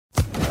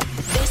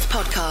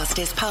podcast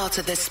is part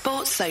of the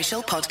Sports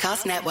Social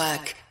Podcast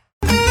Network.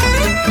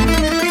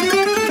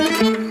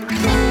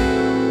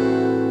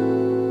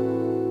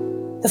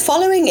 The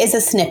following is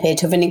a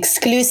snippet of an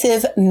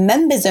exclusive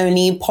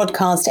members-only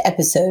podcast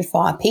episode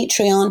for our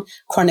Patreon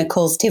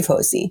Chronicles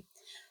Tifosi.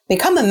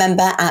 Become a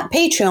member at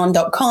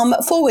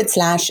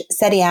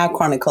patreon.com/Serie A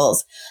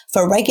Chronicles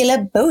for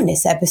regular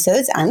bonus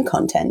episodes and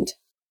content.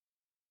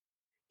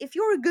 If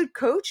you're a good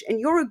coach and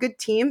you're a good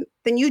team,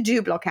 then you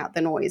do block out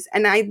the noise.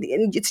 And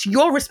it's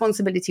your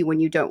responsibility when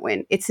you don't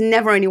win. It's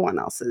never anyone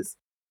else's.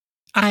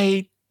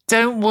 I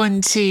don't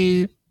want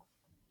to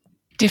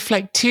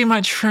deflect too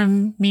much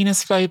from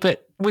Mina's flow,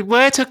 but we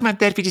were talking about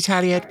Derby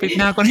d'Italia. We've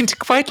now gone into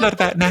quite a lot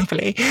about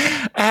Napoli.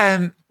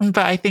 But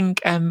I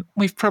think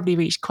we've probably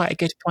reached quite a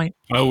good point.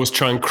 I always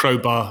try and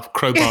crowbar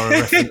a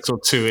reference or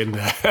two in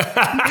there.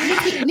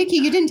 Nikki,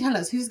 you didn't tell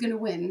us who's going to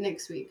win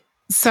next week.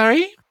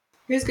 Sorry?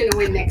 Who's going to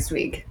win next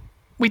week?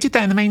 We did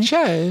that in the main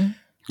show.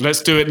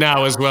 Let's do it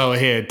now as well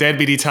here.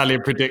 Derby d'Italia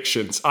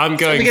predictions. I'm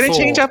going We're going to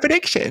change our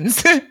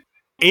predictions.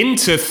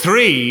 Inter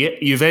 3,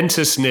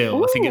 Juventus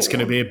 0. I think it's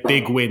going to be a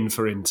big win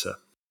for Inter.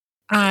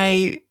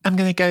 I am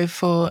going to go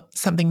for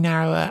something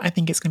narrower. I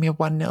think it's going to be a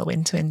 1-0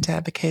 win to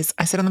Inter because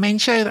I said on the main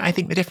show that I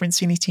think the difference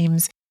between these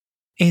teams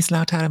is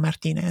Lautaro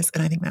Martinez,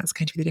 and I think that's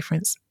going to be the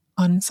difference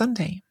on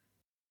Sunday.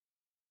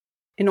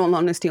 In all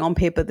honesty, on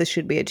paper, this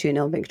should be a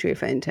 2-0 victory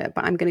for Inter,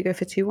 but I'm going to go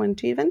for 2-1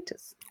 to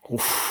Juventus.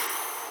 Oof.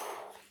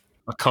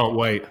 I can't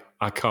wait.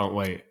 I can.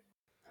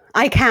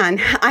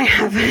 I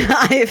have.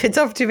 If it's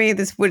up to me,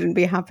 this wouldn't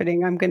be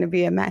happening. I'm going to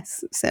be a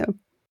mess. So,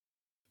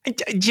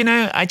 you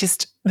know,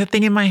 the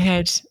thing in my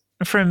head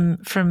from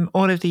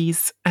all of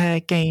these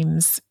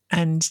games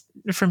and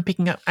from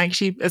picking up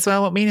actually as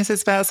well what Mina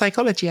says about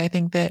psychology, I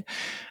think that,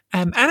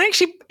 and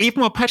actually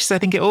even more patches, I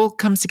think it all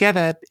comes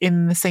together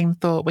in the same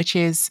thought, which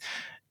is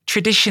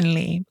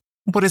traditionally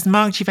what has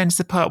marked Juventus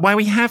apart, why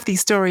we have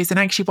these stories, and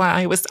actually why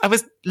I was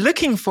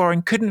looking for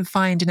and couldn't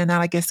find an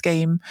analogous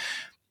game.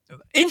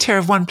 Inter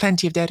have won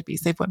plenty of derbies.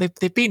 They've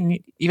beaten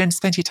Juventus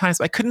plenty of times,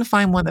 but I couldn't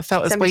find one that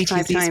felt as weighty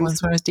as these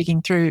ones when I was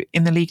digging through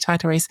in the league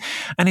title race.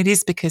 And it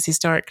is because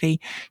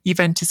historically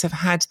Juventus have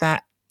had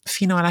that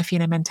fino alla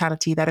fine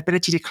mentality, that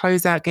ability to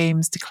close out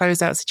games, to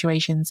close out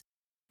situations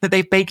that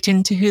they've baked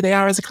into who they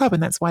are as a club,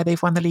 and that's why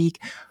they've won the league.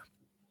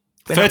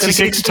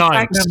 36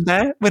 times.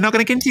 We're not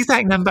going to get into the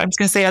exact number. I'm just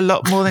going to say a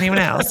lot more than anyone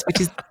else, which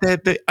is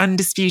the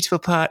undisputable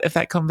part of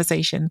that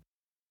conversation.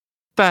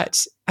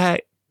 But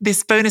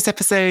this bonus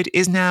episode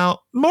is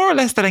now more or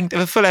less the length of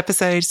a full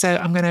episode, so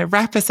I'm going to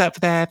wrap us up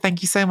there.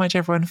 Thank you so much,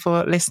 everyone,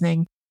 for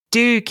listening.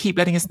 Do keep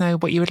letting us know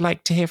what you would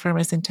like to hear from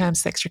us in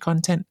terms of extra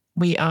content.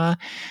 We are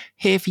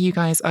here for you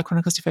guys, our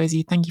Chronicles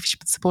Tifosi. Thank you for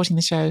supporting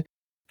the show.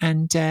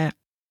 And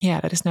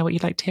let us know what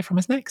you'd like to hear from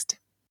us next.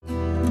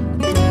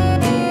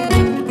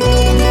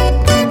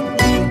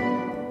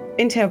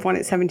 Inter have won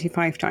it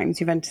 75 times.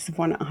 Juventus have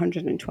won it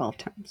 112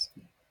 times.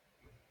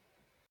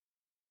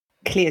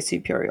 Clear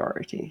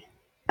superiority.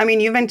 I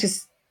mean,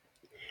 Juventus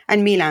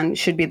and Milan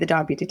should be the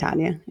Derby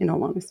d'Italia, in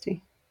all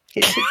honesty.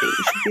 It should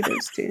be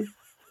those two.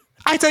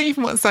 I don't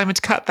even want Simon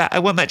to cut that. I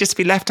want that just to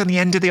be left on the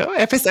end of the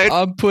episode.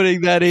 I'm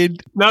putting that in.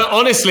 No,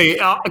 honestly,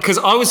 because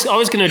I was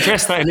going to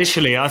address that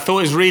initially. I thought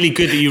it was really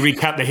good that you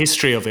recap the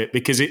history of it,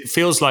 because it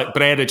feels like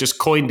Brera just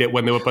coined it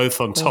when they were both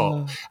on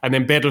top. And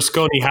then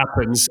Berlusconi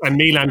happens and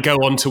Milan go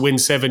on to win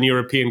 7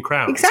 European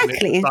crowns.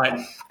 Exactly. Like,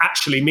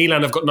 actually,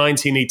 Milan have got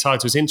 19 league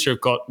titles. Inter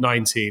have got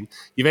 19.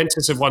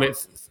 Juventus have won it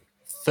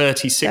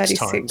 36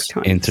 times.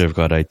 Inter have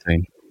got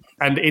 18.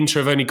 And Inter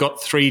have only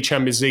got 3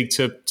 Champions League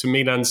to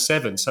Milan's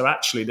 7. So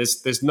actually,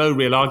 there's no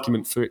real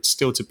argument for it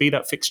still to be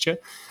that fixture.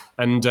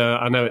 And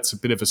I know it's a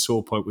bit of a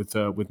sore point with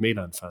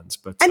Milan fans,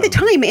 but at the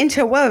time,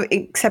 Inter were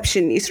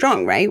exceptionally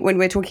strong, right? When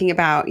we're talking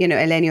about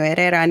Elenio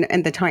Herrera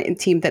and the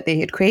team that they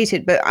had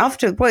created. But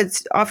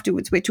afterwards,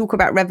 we talk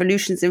about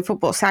revolutions in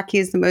football. Sacchi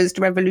is the most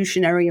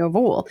revolutionary of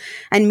all,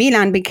 and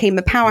Milan became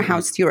a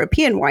powerhouse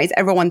European-wise.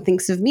 Everyone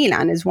thinks of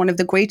Milan as one of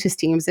the greatest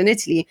teams in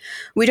Italy.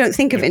 We don't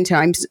think of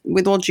Inter,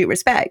 with all due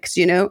respect,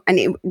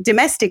 And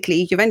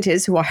domestically,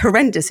 Juventus, who are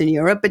horrendous in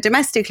Europe, but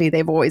domestically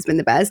they've always been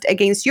the best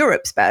against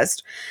Europe's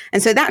best,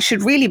 and so that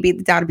should really be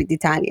the Derby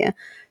d'Italia.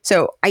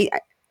 So I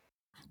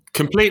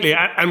completely.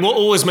 And what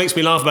always makes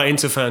me laugh about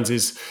Inter fans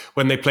is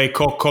when they play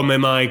come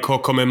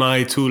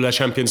mai tu la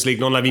Champions League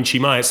non la vinci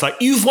mai. It's like,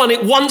 you've won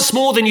it once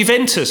more than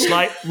Juventus.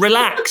 Like,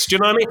 relax. Do you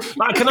know what I mean?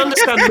 Like, I can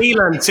understand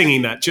Milan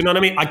singing that. Do you know what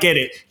I mean? I get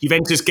it.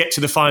 Juventus get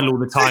to the final all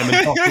the time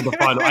and bottle the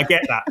final. I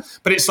get that.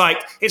 But it's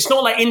like, it's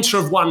not like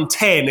Inter have won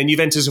 10 and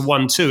Juventus have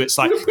won 2. It's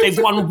like they've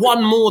won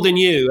 1 more than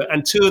you,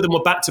 and 2 of them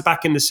were back to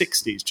back in the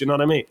 60s. Do you know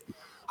what I mean?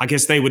 I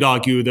guess they would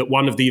argue that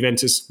one of the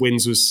Juventus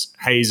wins was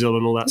Hazel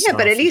and all that stuff. Yeah,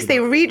 but at least they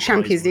reach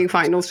Champions League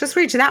finals. Just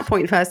reach that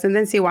point first and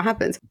then see what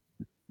happens.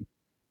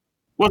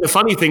 Well, the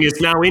funny thing is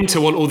now Inter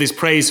want all this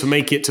praise for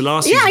making it to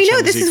last season. Yeah, I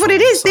know. This is what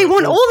it is. They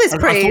want all this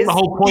praise. I thought the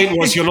whole point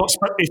was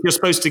if you're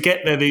supposed to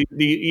get there,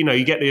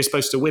 you get there, you're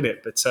supposed to win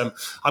it. But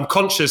I'm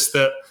conscious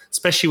that,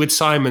 especially with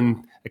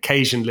Simon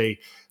occasionally,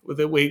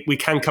 we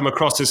can come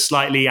across as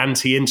slightly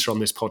anti-Inter on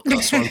this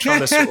podcast. So I'm trying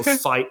to sort of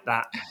fight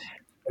that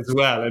as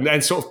well,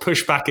 and sort of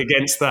push back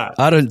against that.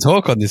 I don't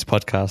talk on this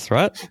podcast,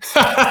 right?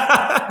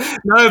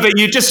 No, but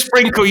you just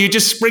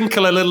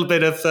sprinkle a little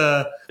bit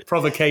of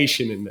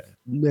provocation in there.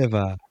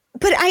 Never.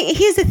 But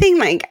here's the thing,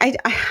 Mike.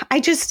 I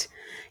just,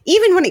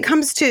 even when it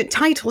comes to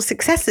title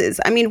successes,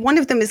 I mean, one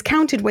of them is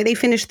counted where they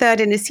finished third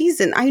in a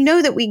season. I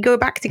know that we go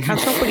back to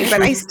Calciopoli,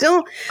 but I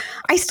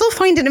still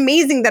find it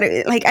amazing that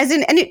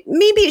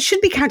maybe it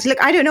should be counted.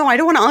 Look, I don't know. I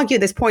don't want to argue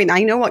this point.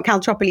 I know what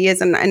Calciopoli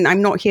is, and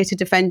I'm not here to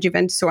defend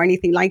Juventus or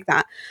anything like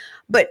that.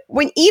 But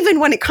even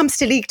when it comes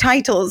to league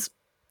titles,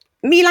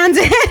 Milan's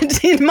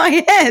ahead in my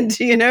head,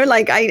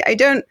 like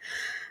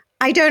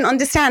I don't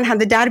understand how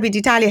the Derby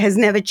d'Italia has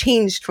never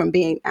changed from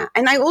being that.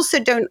 And I also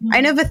I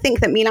never think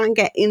that Milan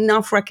get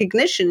enough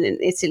recognition in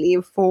Italy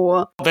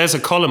for... There's a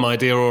column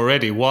idea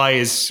already. Why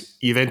is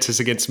Juventus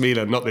against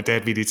Milan, not the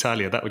Derby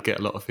d'Italia? That would get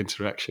a lot of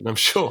interaction, I'm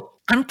sure.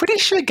 I'm pretty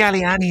sure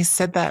Galliani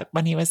said that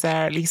when he was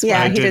there, at least.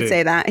 Yeah, he did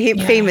say that. He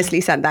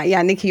famously said that.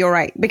 Yeah, Nikki, you're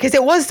right. Because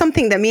it was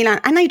something that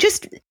Milan...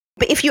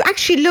 But if you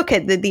actually look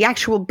at the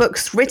actual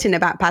books written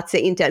about Pazza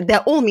Inter,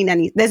 they're all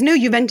Milani. There's no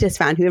Juventus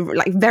fan who,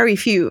 like, very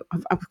few,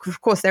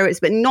 of course there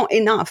is, but not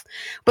enough.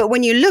 But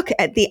when you look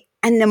at the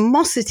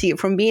animosity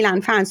from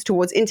Milan fans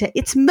towards Inter,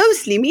 it's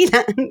mostly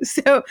Milan.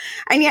 So,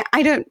 and yet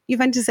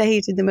Juventus are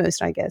hated the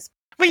most, I guess.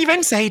 Well,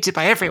 Juventus are hated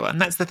by everyone.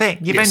 That's the thing.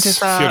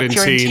 Juventus are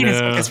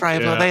Fiorentina's biggest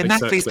rival. They're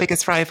Napoli's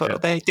biggest rival.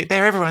 Yeah.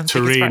 They're everyone's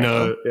biggest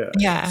rival. Torino,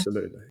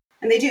 absolutely.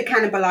 And they do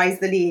cannibalize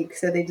the league,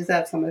 so they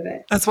deserve some of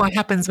it. That's what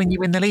happens when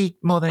you win the league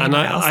more than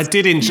anyone else. I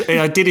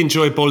did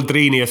enjoy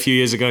Boldrini a few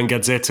years ago in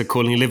Gazzetta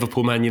calling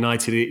Liverpool Man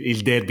United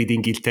il derby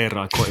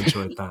d'Inghilterra. I quite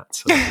enjoyed that.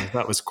 So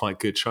that was quite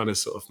good, trying to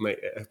sort of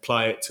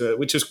apply it to it,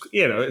 which was,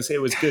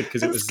 it was good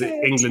because it was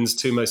England's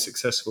two most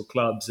successful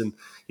clubs. And,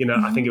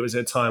 I think it was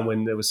a time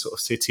when there was sort of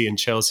City and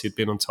Chelsea had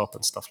been on top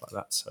and stuff like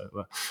that. So,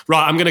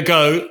 right, I'm going to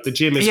go. The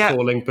gym is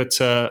calling, but...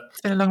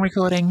 it's been a long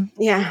recording.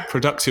 Yeah.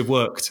 Productive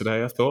work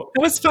today, I thought.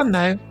 It was fun,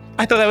 though.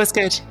 I thought that was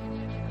good.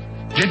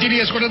 Gentili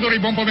ascoltatori,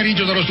 buon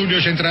pomeriggio dallo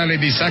studio centrale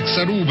di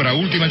Saxa Rubra,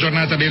 ultima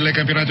giornata del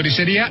campionato di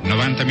Serie A,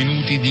 90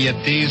 minuti di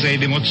attesa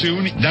ed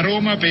emozioni. Da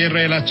Roma per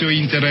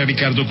Lazio-Inter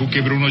Riccardo Pucchi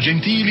e Bruno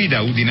Gentili, da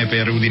Udine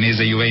per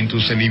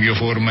Udinese-Juventus Livio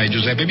Forma e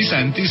Giuseppe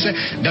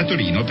Bisantis, da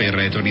Torino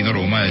per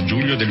Torino-Roma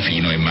Giulio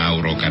Delfino e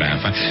Mauro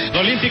Carafa.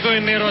 L'Olimpico è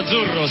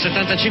nero-azzurro,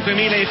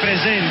 75.000 i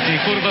presenti,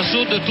 curva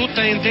sud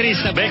tutta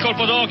interista. Bel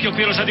colpo d'occhio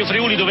qui allo stadio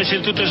Friuli dove c'è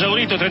il tutto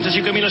esaurito,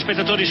 35.000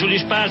 spettatori sugli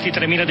spalti,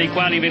 3.000 dei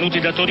quali venuti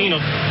da Torino.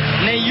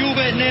 Né Juve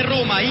né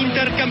Roma,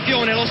 Inter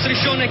campione, lo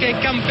striscione che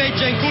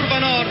campeggia in curva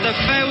nord,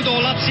 feudo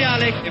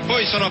laziale. E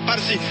poi sono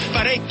apparsi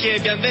parecchie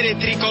bianvere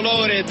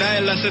tricolore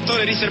dal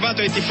settore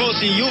riservato ai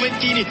tifosi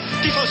juventini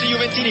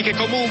che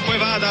comunque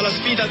vada alla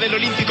sfida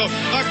dell'Olimpico,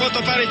 a quanto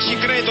pare ci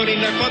credono,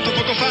 in quanto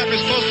poco fa hanno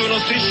esposto uno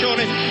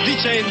striscione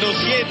dicendo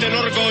siete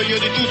l'orgoglio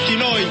di tutti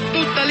noi.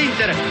 Tutta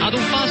l'Inter ad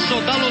un passo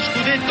dallo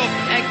scudetto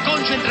è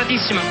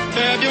concentratissima.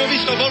 Abbiamo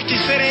visto volti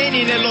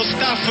sereni nello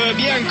staff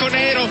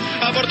bianconero,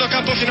 a bordo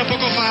campo fino a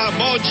poco fa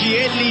Moggi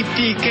e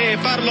Lippi che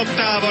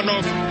parlottavano.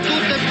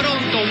 Tutto è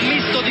pronto, un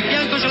misto di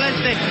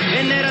bianco-celeste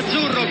e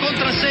nerazzurro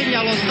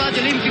contrassegna lo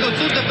stadio olimpico,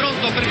 tutto è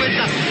pronto per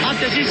questa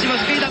attesissima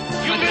sfida.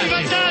 Juve in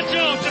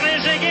vantaggio,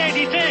 Trezeguet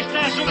di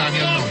testa sul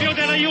doppio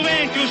della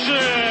Juventus,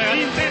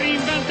 l'Inter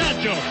in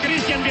vantaggio,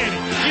 Christian viene,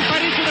 il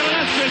pareggio della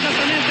Lazio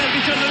esattamente al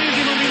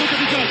 19° minuto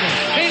di gioco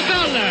e il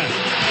gol,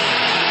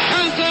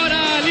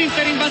 ancora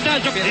l'Inter in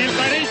vantaggio, il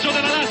pareggio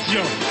della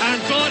Lazio,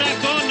 ancora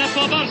con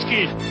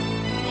Poborski.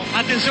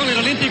 Attenzione,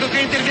 l'Olimpico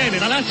che interviene,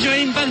 la Lazio è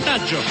in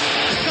vantaggio.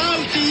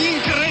 Salti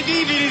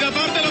incredibili da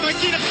parte della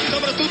panchina,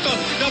 soprattutto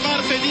da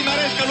parte di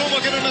Maresca, l'uomo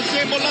che non si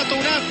è mollato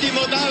un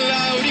attimo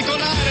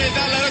dall'auricolare,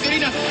 dalla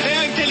radiolina, e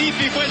anche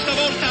Lippi questa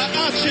volta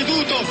ha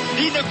ceduto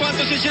in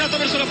quanto si è girato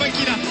verso la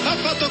panchina, ha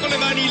fatto con le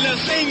mani il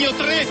segno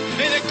 3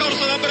 ed è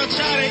corso ad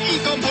abbracciare i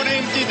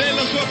componenti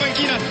della sua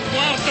panchina.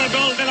 Quarto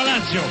gol della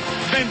Lazio,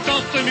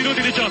 28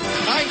 minuti di gioco.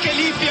 Anche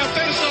Lippi ha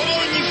perso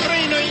ogni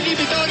freno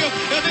inibitorio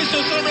e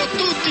adesso sono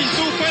tutti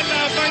su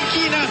quella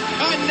panchina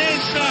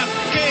annessa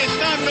che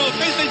stanno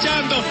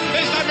festeggiando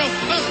e stanno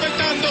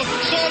aspettando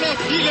solo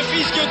il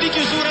fischio di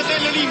chiusura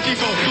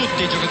dell'Olimpico.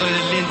 Tutti i giocatori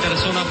dell'Inter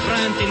sono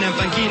affranti in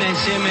panchina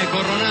insieme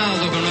con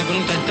Ronaldo, che non è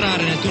venuto a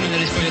entrare nel tunnel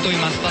degli spogliatoi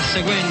ma sta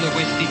seguendo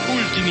questi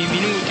ultimi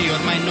minuti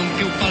ormai non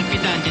più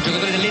palpitanti. I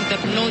giocatori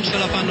dell'Inter non ce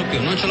la fanno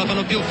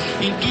più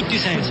in tutti i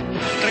sensi.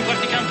 Tre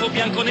quarti campo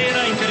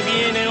bianconera,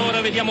 interviene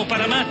ora, vediamo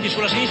Paramatti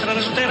sulla sinistra,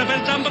 la terra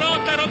per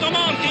Zambrotta,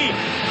 Rotomonti,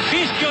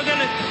 fischio del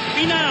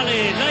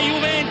finale, la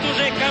Juventus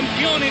è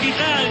campione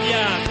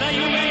d'Italia,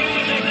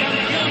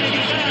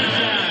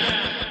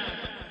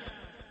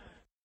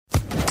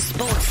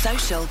 Sports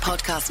Social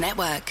Podcast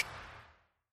Network.